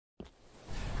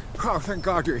Oh, thank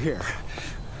God you're here.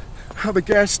 The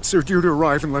guests are due to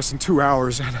arrive in less than 2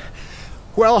 hours, and...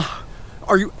 Well,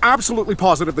 are you absolutely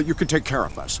positive that you can take care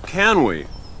of this? Can we?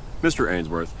 Mr.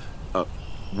 Ainsworth,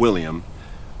 William,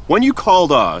 when you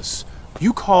called us,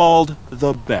 you called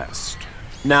the best.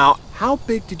 Now, how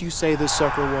big did you say this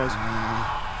sucker was?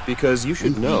 Because you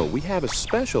should know, we have a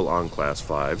special on Class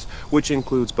 5s, which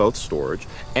includes both storage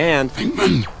and...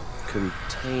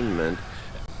 containment.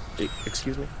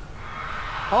 Excuse me?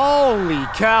 Holy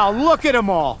cow, look at them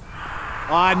all!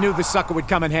 Oh, I knew the sucker would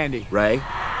come in handy. Ray,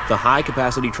 the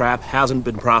high-capacity trap hasn't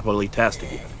been properly tested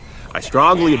yet. I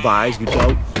strongly advise you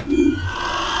don't... turn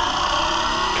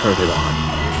it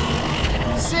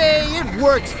on. See, it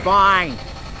works fine.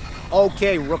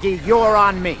 Okay, rookie, you're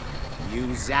on me.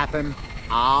 You zap him,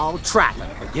 I'll trap him.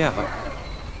 Yeah, but...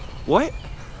 What?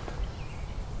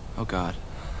 Oh, God.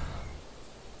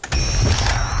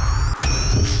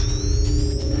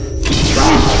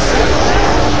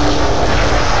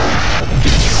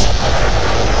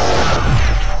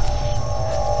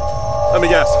 Let me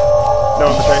guess.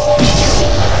 No invitation?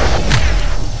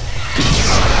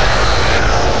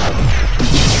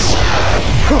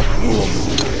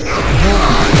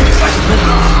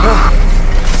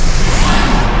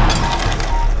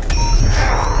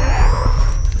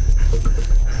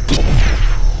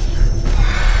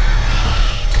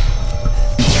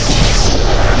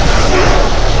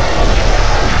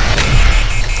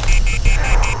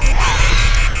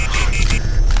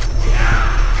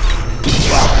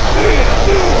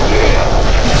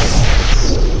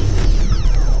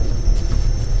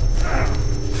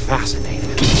 Fascinating.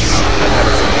 I've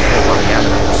never seen anything like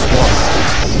animal swarm.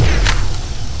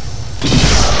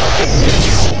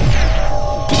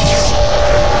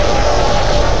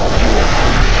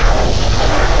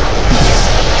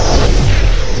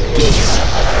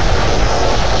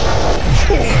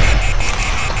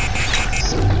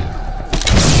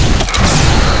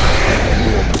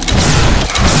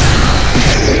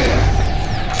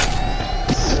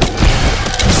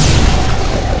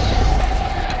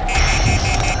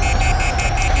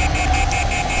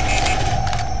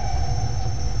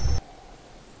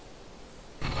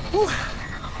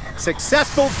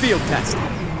 Successful field test.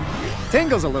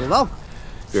 Tingles a little, though.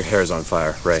 Your hair's on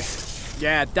fire, Ray.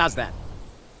 Yeah, it does that.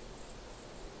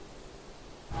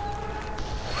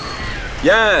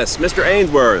 Yes, Mr.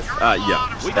 Ainsworth.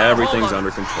 Yeah, everything's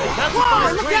under control.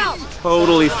 Whoa, look out!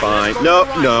 Totally fine. No.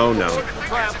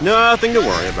 Nothing to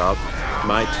worry about.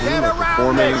 My team are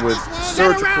performing with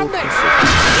surgical precision.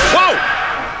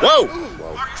 Whoa!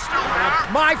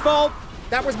 My fault.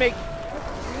 That was me.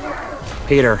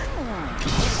 Peter,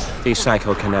 these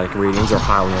psychokinetic readings are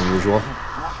highly unusual.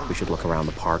 We should look around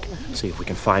the park, see if we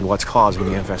can find what's causing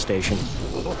the infestation.